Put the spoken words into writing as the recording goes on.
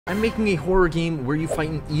I'm making a horror game where you fight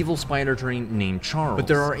an evil spider train named Charles, but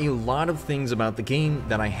there are a lot of things about the game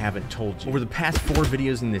that I haven't told you. Over the past 4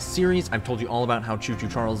 videos in this series, I've told you all about how Choo Choo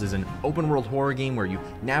Charles is an open world horror game where you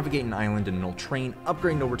navigate an island in an old train,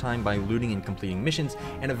 upgrading over time by looting and completing missions,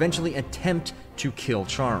 and eventually attempt to kill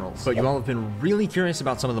Charles. But you all have been really curious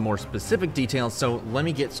about some of the more specific details, so let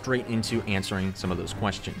me get straight into answering some of those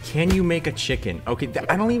questions. Can you make a chicken? Okay,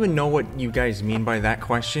 I don't even know what you guys mean by that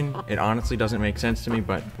question. It honestly doesn't make sense to me,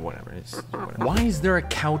 but whatever. Why is there a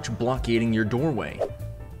couch blockading your doorway?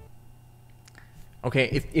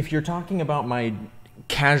 Okay, if you're talking about my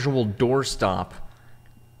casual doorstop,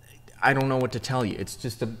 I don't know what to tell you.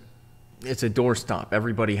 It's a doorstop.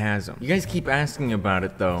 Everybody has them. You guys keep asking about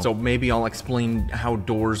it though, so maybe I'll explain how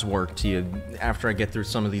doors work to you after I get through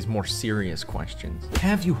some of these more serious questions.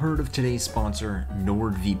 Have you heard of today's sponsor,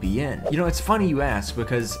 NordVPN? You know, it's funny you ask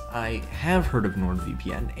because I have heard of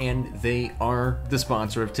NordVPN and they are the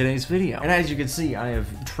sponsor of today's video. And as you can see, I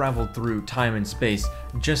have traveled through time and space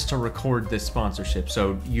just to record this sponsorship,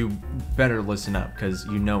 so you better listen up because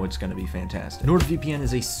you know it's going to be fantastic. NordVPN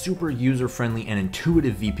is a super user-friendly and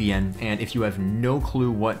intuitive VPN, and if you have no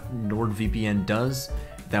clue what NordVPN does,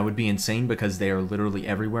 that would be insane because they are literally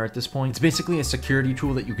everywhere at this point. It's basically a security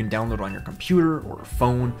tool that you can download on your computer or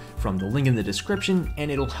phone from the link in the description, and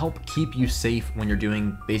it'll help keep you safe when you're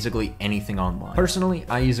doing basically anything online. Personally,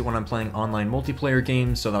 I use it when I'm playing online multiplayer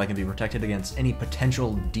games so that I can be protected against any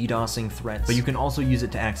potential DDoSing threats, but you can also use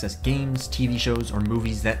it to access games, TV shows, or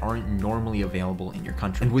movies that aren't normally available in your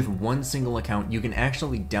country. And with one single account, you can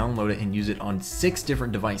actually download it and use it on 6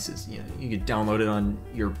 different devices. You can download it on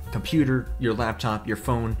your computer, your laptop, your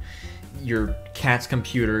phone, your cat's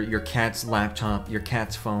computer, your cat's laptop, your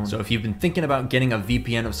cat's phone. So if you've been thinking about getting a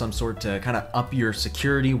VPN of some sort to kind of up your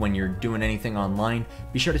security when you're doing anything online,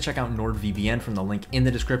 be sure to check out NordVPN from the link in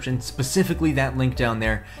the description, specifically that link down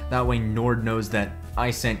there. That way Nord knows that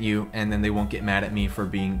I sent you, and then they won't get mad at me for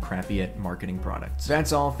being crappy at marketing products.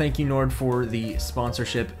 That's all. Thank you, Nord, for the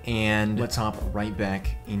sponsorship, and let's hop right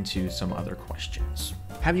back into some other questions.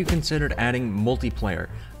 Have you considered adding multiplayer?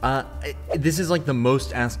 This is like the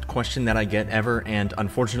most asked question that I get ever, and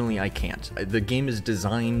unfortunately I can't. The game is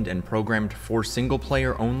designed and programmed for single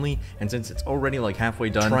player only, and since it's already like halfway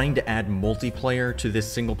done, trying to add multiplayer to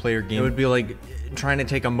this single player game, it would be like trying to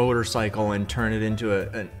take a motorcycle and turn it into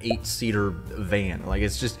an 8-seater van. Like,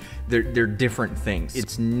 it's just, they're different things.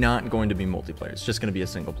 It's not going to be multiplayer. It's just going to be a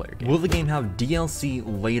single player game. Will the game have DLC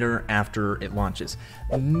later after it launches?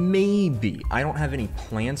 Maybe. I don't have any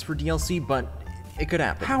plans for DLC, but it could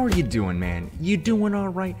happen. How are you doing, man? You doing all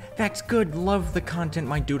right? That's good. Love the content,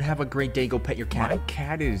 my dude. Have a great day. Go pet your cat. My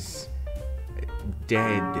cat is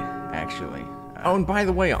dead, actually. Oh, and by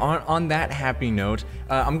the way, on that happy note,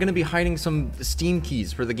 I'm going to be hiding some Steam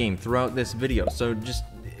keys for the game throughout this video, so just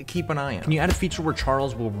keep an eye on. Can you add a feature where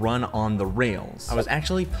Charles will run on the rails? I was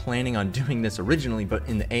actually planning on doing this originally, but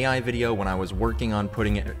in the AI video, when I was working on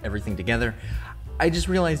putting everything together, I just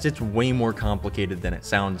realized it's way more complicated than it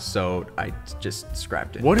sounds, so I just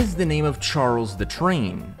scrapped it. What is the name of Charles the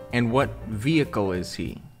train, and what vehicle is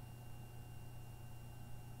he?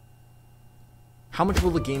 How much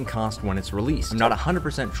will the game cost when it's released? I'm not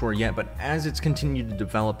 100% sure yet, but as it's continued to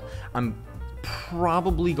develop, I'm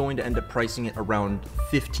probably going to end up pricing it around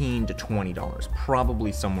 $15 to $20,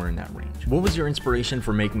 probably somewhere in that range. What was your inspiration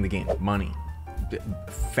for making the game? Money.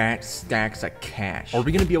 Fat stacks of cash. Are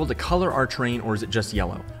we going to be able to color our train, or is it just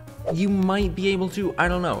yellow? You might be able to, I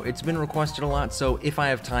don't know. It's been requested a lot, so if I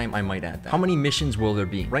have time, I might add that. How many missions will there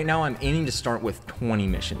be? Right now, I'm aiming to start with 20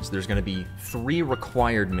 missions. There's gonna be 3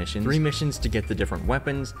 required missions, 3 missions to get the different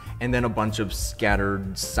weapons, and then a bunch of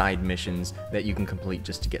scattered side missions that you can complete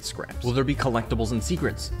just to get scraps. Will there be collectibles and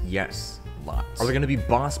secrets? Yes, lots. Are there gonna be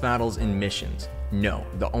boss battles in missions? No,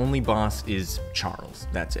 the only boss is Charles.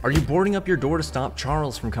 That's it. Are you boarding up your door to stop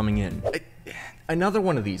Charles from coming in? Another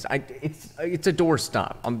one of these. It's a door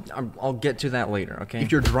stop. I'll get to that later, okay?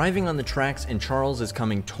 If you're driving on the tracks and Charles is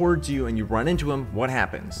coming towards you and you run into him, what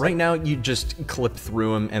happens? Right now, you just clip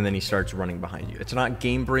through him and then he starts running behind you. It's not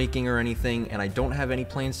game breaking or anything, and I don't have any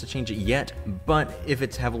plans to change it yet, but if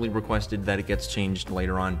it's heavily requested that it gets changed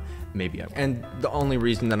later on, maybe I will. And the only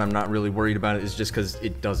reason that I'm not really worried about it is just because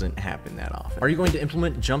it doesn't happen that often. Are you going to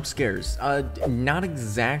implement jump scares? Not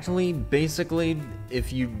exactly. Basically,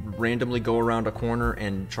 if you randomly go around a corner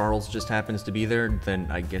and Charles just happens to be there, then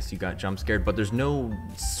I guess you got jump scared, but there's no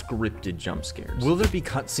scripted jump scares. Will there be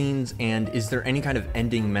cutscenes, and is there any kind of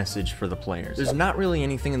ending message for the players? There's not really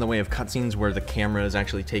anything in the way of cutscenes where the camera is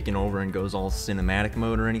actually taken over and goes all cinematic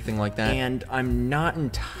mode or anything like that, and I'm not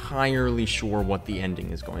entirely sure what the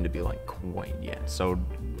ending is going to be like quite yet, so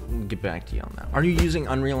get back to you on that. Are you using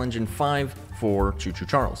Unreal Engine 5 for Choo Choo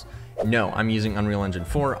Charles? No, I'm using Unreal Engine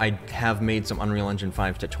 4. I have made some Unreal Engine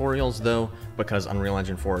 5 tutorials though, because Unreal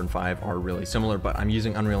Engine 4 and 5 are really similar, but I'm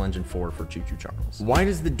using Unreal Engine 4 for Choo Choo Charles. Why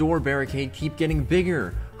does the door barricade keep getting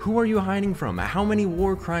bigger? Who are you hiding from? How many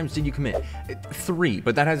war crimes did you commit? 3,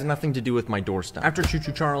 but that has nothing to do with my door stuff. After Choo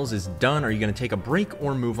Choo Charles is done, are you gonna take a break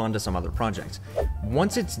or move on to some other projects?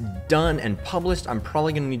 Once it's done and published, I'm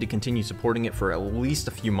probably gonna need to continue supporting it for at least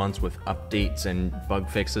a few months with updates and bug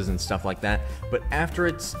fixes and stuff like that. But after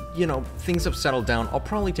it's, you know, things have settled down, I'll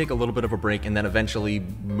probably take a little bit of a break and then eventually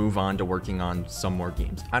move on to working on some more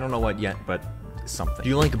games. I don't know what yet, but something. Do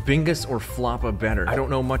you like Bingus or Floppa better? I don't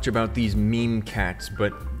know much about these meme cats,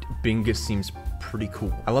 but Bingus seems pretty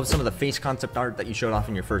cool. I love some of the face concept art that you showed off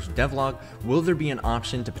in your first devlog. Will there be an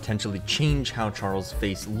option to potentially change how Charles'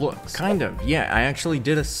 face looks? Kind of, yeah. I actually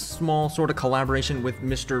did a small sort of collaboration with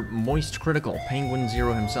Mr. Moist Critical, Penguin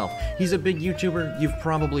Zero himself. He's a big YouTuber, you've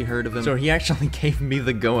probably heard of him. So he actually gave me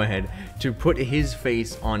the go-ahead to put his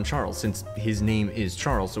face on Charles, since his name is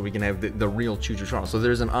Charles, so we can have the real Choo Choo Charles. So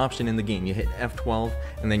there's an option in the game. You hit F12,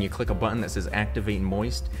 and then you click a button that says Activate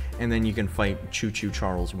Moist, and then you can fight Choo Choo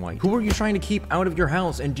Charles White. Who are you trying to keep out of your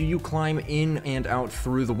house, and do you climb in and out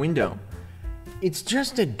through the window? It's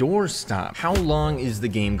just a doorstop. How long is the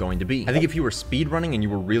game going to be? I think if you were speedrunning and you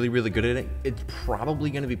were really, really good at it, it's probably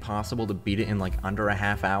going to be possible to beat it in like under a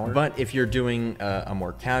half hour. But if you're doing a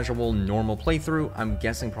more casual, normal playthrough, I'm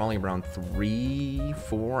guessing probably around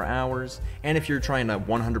 3-4 hours. And if you're trying to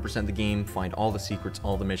 100% the game, find all the secrets,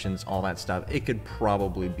 all the missions, all that stuff, it could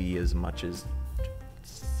probably be as much as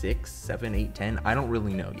 6, 7, 8, 10. I don't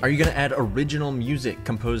really know yet. Are you gonna add original music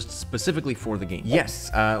composed specifically for the game? Yes,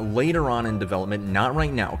 later on in development, not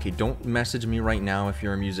right now. Okay, don't message me right now if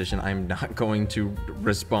you're a musician. I'm not going to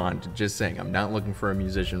respond. Just saying, I'm not looking for a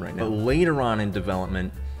musician right now. But later on in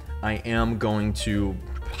development, I am going to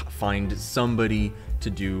find somebody to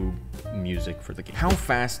do music for the game. How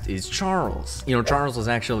fast is Charles? You know, Charles is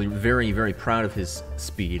actually very, very proud of his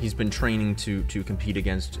speed. He's been training to compete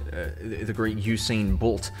against the great Usain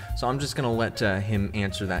Bolt. So I'm just gonna let him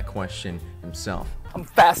answer that question himself. I'm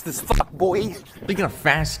fast as fuck, boy. Speaking of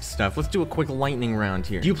fast stuff, let's do a quick lightning round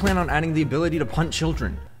here. Do you plan on adding the ability to punt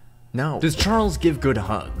children? No. Does Charles give good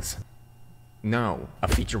hugs? No. A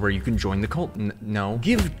feature where you can join the cult? No.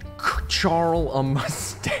 Give Charles a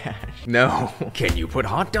mustache? No. Can you put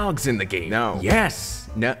hot dogs in the game? No. Yes.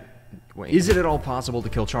 No. Wait. Is it at all possible to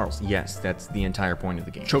kill Charles? Yes, that's the entire point of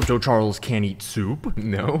the game. Choo Choo Charles can't eat soup?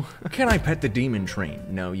 No. Can I pet the demon train?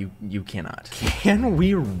 No, you cannot. Can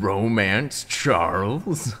we romance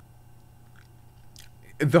Charles?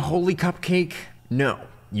 The holy cupcake? No.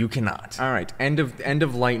 You cannot. All right, end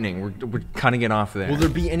of lightning. We're cutting it off there. Will there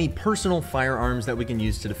be any personal firearms that we can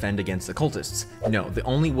use to defend against the cultists? No, the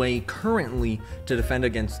only way currently to defend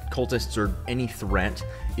against cultists or any threat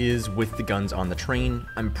is with the guns on the train.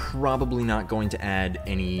 I'm probably not going to add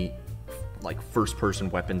any like first-person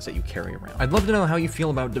weapons that you carry around. I'd love to know how you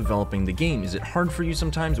feel about developing the game. Is it hard for you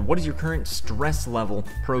sometimes? What is your current stress level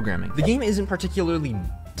programming? The game isn't particularly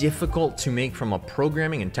difficult to make from a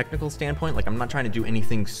programming and technical standpoint. Like, I'm not trying to do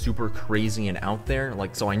anything super crazy and out there.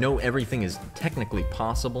 Like, so I know everything is technically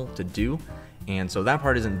possible to do, and so that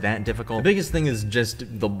part isn't that difficult. The biggest thing is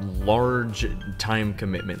just the large time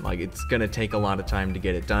commitment. Like, it's gonna take a lot of time to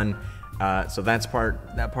get it done. So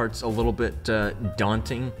that part's a little bit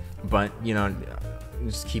daunting, but you know,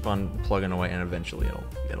 just keep on plugging away and eventually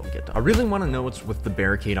it'll get done. I really want to know what's with the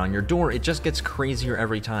barricade on your door. It just gets crazier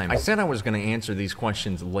every time. I said I was going to answer these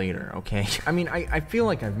questions later, okay? I mean, I feel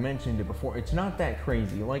like I've mentioned it before. It's not that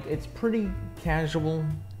crazy. Like, it's pretty casual,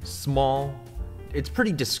 small. It's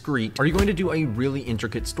pretty discreet. Are you going to do a really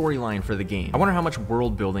intricate storyline for the game? I wonder how much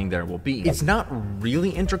world building there will be. It's not really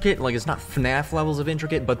intricate, like it's not FNAF levels of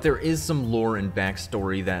intricate, but there is some lore and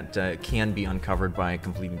backstory that can be uncovered by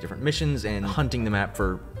completing different missions and hunting the map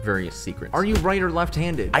for various secrets. Are you right or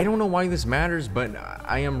left-handed? I don't know why this matters, but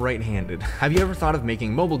I am right-handed. Have you ever thought of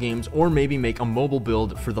making mobile games, or maybe make a mobile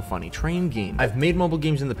build for the Funny Train game? I've made mobile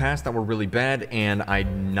games in the past that were really bad, and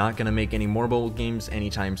I'm not gonna make any more mobile games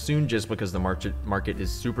anytime soon, just because the market is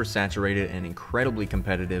super saturated and incredibly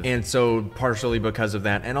competitive. And so partially because of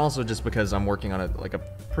that, and also just because I'm working on a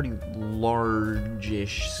pretty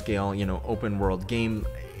large-ish scale, you know, open world game,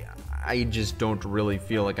 I just don't really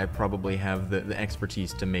feel like I probably have the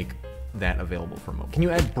expertise to make that available for mobile. Can you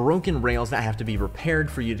add broken rails that have to be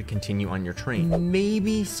repaired for you to continue on your train?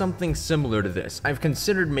 Maybe something similar to this. I've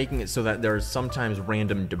considered making it so that there's sometimes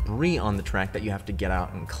random debris on the track that you have to get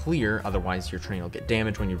out and clear, otherwise your train will get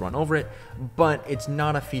damaged when you run over it, but it's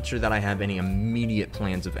not a feature that I have any immediate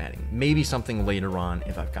plans of adding. Maybe something later on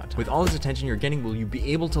if I've got time. With all this attention you're getting, will you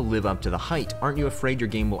be able to live up to the hype? Aren't you afraid your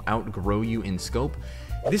game will outgrow you in scope?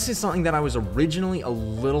 This is something that I was originally a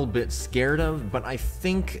little bit scared of, but I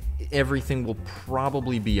think everything will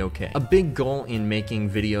probably be okay. A big goal in making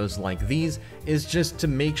videos like these is just to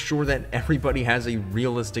make sure that everybody has a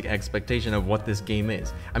realistic expectation of what this game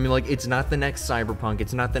is. I mean, like, it's not the next Cyberpunk,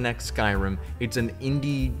 it's not the next Skyrim, it's an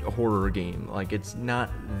indie horror game. Like, it's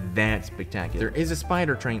not that spectacular. There is a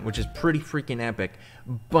spider train, which is pretty freaking epic,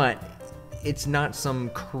 but it's not some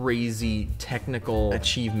crazy technical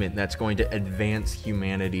achievement that's going to advance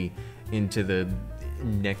humanity into the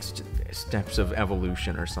next steps of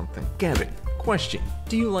evolution or something. Gavin, question.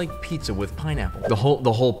 Do you like pizza with pineapple? The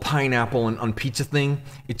whole pineapple on pizza thing,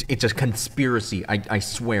 it's a conspiracy, I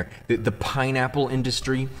swear. The pineapple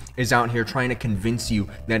industry is out here trying to convince you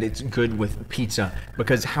that it's good with pizza,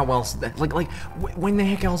 because how else, when the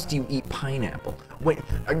heck else do you eat pineapple?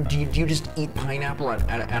 Do you just eat pineapple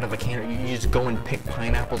out of a can, or you just go and pick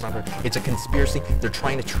pineapples out of it? It's a conspiracy. They're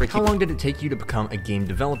trying to trick you. How long did it take you to become a game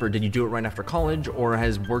developer? Did you do it right after college, or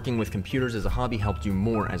has working with computers as a hobby helped you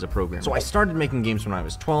more as a programmer? So I started making games when I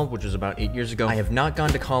was 12, which was about 8 years ago. I have not gone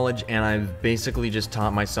to college, and I've basically just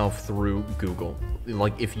taught myself through Google.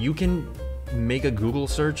 Like, if you can make a Google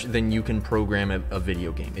search, then you can program a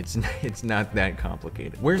video game. It's not that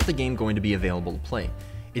complicated. Where's the game going to be available to play?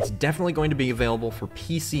 It's definitely going to be available for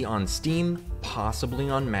PC on Steam, possibly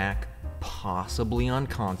on Mac, possibly on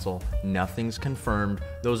console. Nothing's confirmed.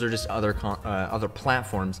 Those are just other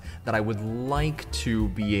platforms that I would like to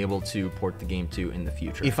be able to port the game to in the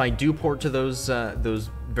future. If I do port to those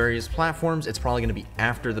various platforms, it's probably going to be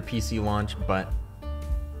after the PC launch, but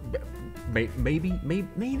maybe.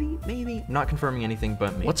 Not confirming anything,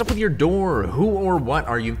 but maybe. What's up with your door? Who or what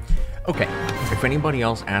are you? Okay, if anybody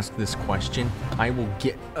else asks this question, I will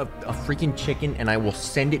get a freaking chicken and I will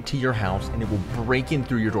send it to your house and it will break in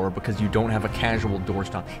through your door because you don't have a casual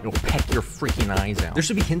doorstop. It'll peck your freaking eyes out. There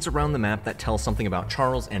should be hints around the map that tell something about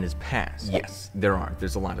Charles and his past. Yes, there are.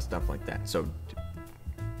 There's a lot of stuff like that, so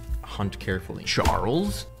hunt carefully.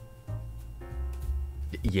 Charles?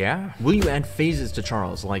 Yeah? Will you add phases to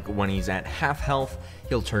Charles? Like when he's at half health,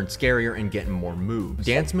 he'll turn scarier and get more moves.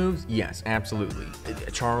 Dance moves? Yes, absolutely.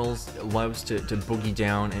 Charles loves to boogie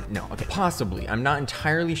down and no, okay, possibly. I'm not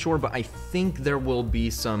entirely sure, but I think there will be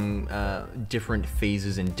some different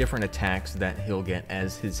phases and different attacks that he'll get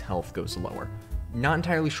as his health goes lower. Not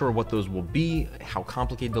entirely sure what those will be, how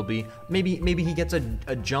complicated they'll be. Maybe he gets a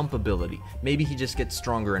jump ability. Maybe he just gets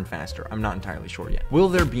stronger and faster. I'm not entirely sure yet. Will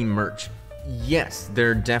there be merch? Yes,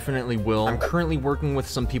 there definitely will. I'm currently working with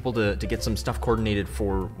some people to get some stuff coordinated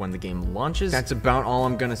for when the game launches. That's about all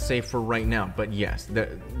I'm gonna say for right now, but yes,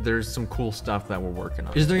 there's some cool stuff that we're working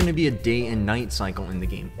on. Is there gonna be a day and night cycle in the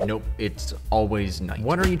game? Nope, it's always night.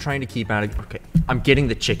 What are you trying to keep out of? Okay, I'm getting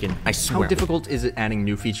the chicken, I swear. How difficult is it adding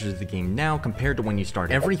new features to the game now compared to when you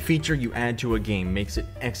started? Every feature you add to a game makes it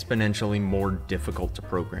exponentially more difficult to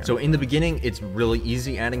program. So in the beginning, it's really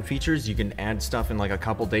easy adding features. You can add stuff in like a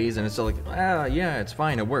couple days and it's still like, yeah, it's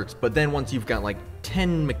fine, it works. But then once you've got like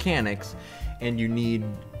 10 mechanics and you need,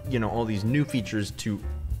 you know, all these new features to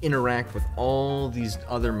interact with all these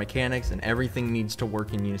other mechanics and everything needs to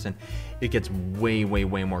work in unison, it gets way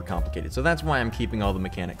more complicated. So that's why I'm keeping all the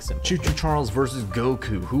mechanics simple. Choo Choo Charles versus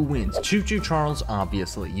Goku, who wins? Choo Choo Charles,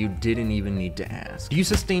 obviously. You didn't even need to ask. Do you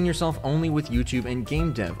sustain yourself only with YouTube and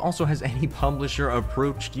game dev? Also, has any publisher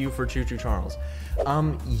approached you for Choo Choo Charles?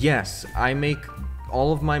 Yes, I make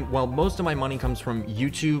all of my, well, most of my money comes from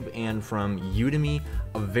YouTube and from Udemy.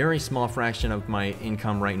 A very small fraction of my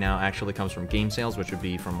income right now actually comes from game sales, which would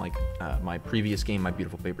be from like my previous game, My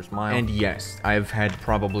Beautiful Paper Smile. And yes, I've had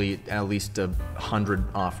probably at least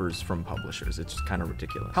 100 offers from publishers. It's kind of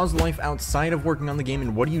ridiculous. How's life outside of working on the game,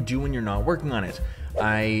 and what do you do when you're not working on it?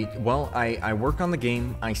 I work on the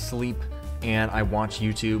game, I sleep, and I watch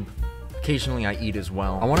YouTube. Occasionally I eat as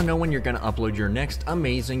well. I want to know when you're going to upload your next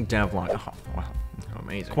amazing devlog. Oh, wow.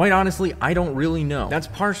 Amazing. Quite honestly, I don't really know. That's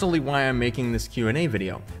partially why I'm making this Q&A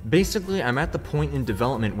video. Basically, I'm at the point in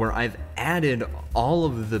development where I've added all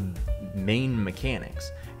of the main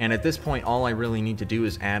mechanics. And at this point, all I really need to do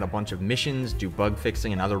is add a bunch of missions, do bug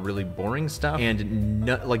fixing and other really boring stuff. And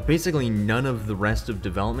basically none of the rest of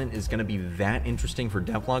development is gonna be that interesting for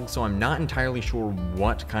devlogs. So I'm not entirely sure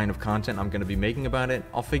what kind of content I'm gonna be making about it.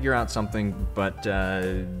 I'll figure out something, but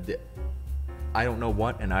I don't know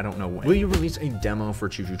what, and I don't know when. Will you release a demo for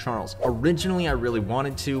Choo Choo Charles? Originally, I really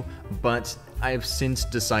wanted to, but I have since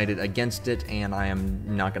decided against it, and I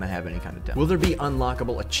am not gonna have any kind of demo. Will there be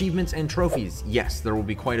unlockable achievements and trophies? Yes, there will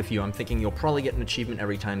be quite a few. I'm thinking you'll probably get an achievement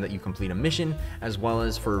every time that you complete a mission, as well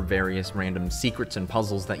as for various random secrets and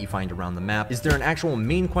puzzles that you find around the map. Is there an actual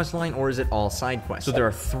main quest line, or is it all side quests? So there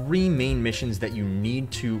are 3 main missions that you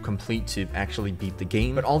need to complete to actually beat the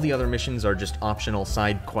game, but all the other missions are just optional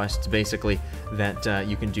side quests, basically, that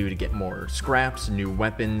you can do to get more scraps, new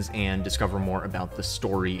weapons, and discover more about the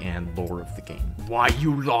story and lore of the game. Why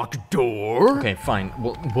you locked door? Okay, fine.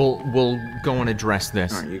 We'll go and address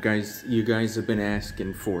this. All right, you guys have been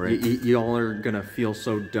asking for it. Y'all are gonna feel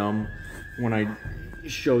so dumb when I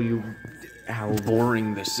show you how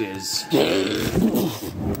boring this is.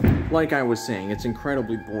 Like I was saying, it's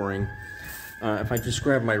incredibly boring. If I just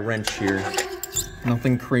grab my wrench here,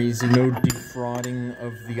 nothing crazy, no defrauding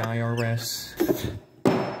of the IRS.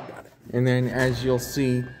 And then, as you'll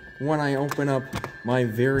see, when I open up my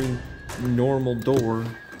very normal door,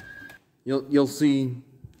 you'll see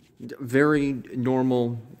very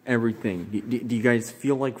normal everything. Do you guys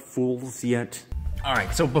feel like fools yet? All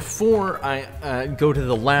right, so before I go to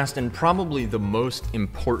the last and probably the most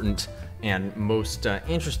important and most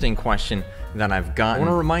interesting question that I've got, I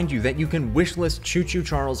want to remind you that you can wishlist Choo Choo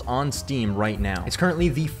Charles on Steam right now. It's currently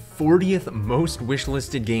the 40th most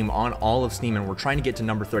wishlisted game on all of Steam, and we're trying to get to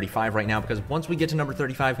number 35 right now, because once we get to number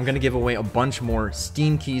 35, I'm going to give away a bunch more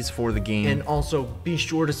Steam keys for the game. And also, be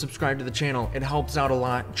sure to subscribe to the channel. It helps out a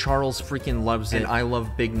lot. Charles freaking loves it. I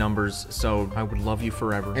love big numbers, so I would love you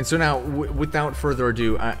forever. And so now, without further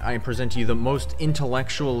ado, I present to you the most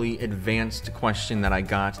intellectually advanced question that I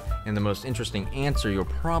got, and the most interesting answer you'll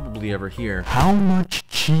probably ever hear. How much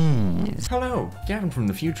cheese? Hello, Gavin from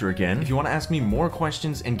the future again. If you want to ask me more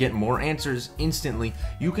questions and get more answers instantly,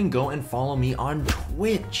 you can go and follow me on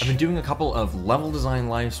Twitch. I've been doing a couple of level design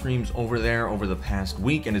live streams over there over the past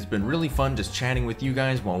week, and it's been really fun just chatting with you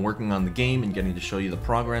guys while working on the game and getting to show you the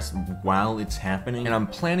progress while it's happening. And I'm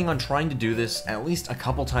planning on trying to do this at least a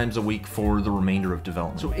couple times a week for the remainder of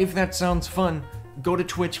development. So if that sounds fun, go to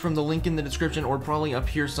Twitch from the link in the description, or probably up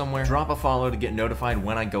here somewhere. Drop a follow to get notified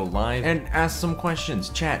when I go live, and ask some questions.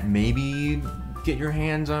 Chat, maybe get your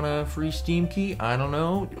hands on a free Steam key? I don't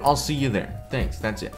know. I'll see you there. Thanks, that's it.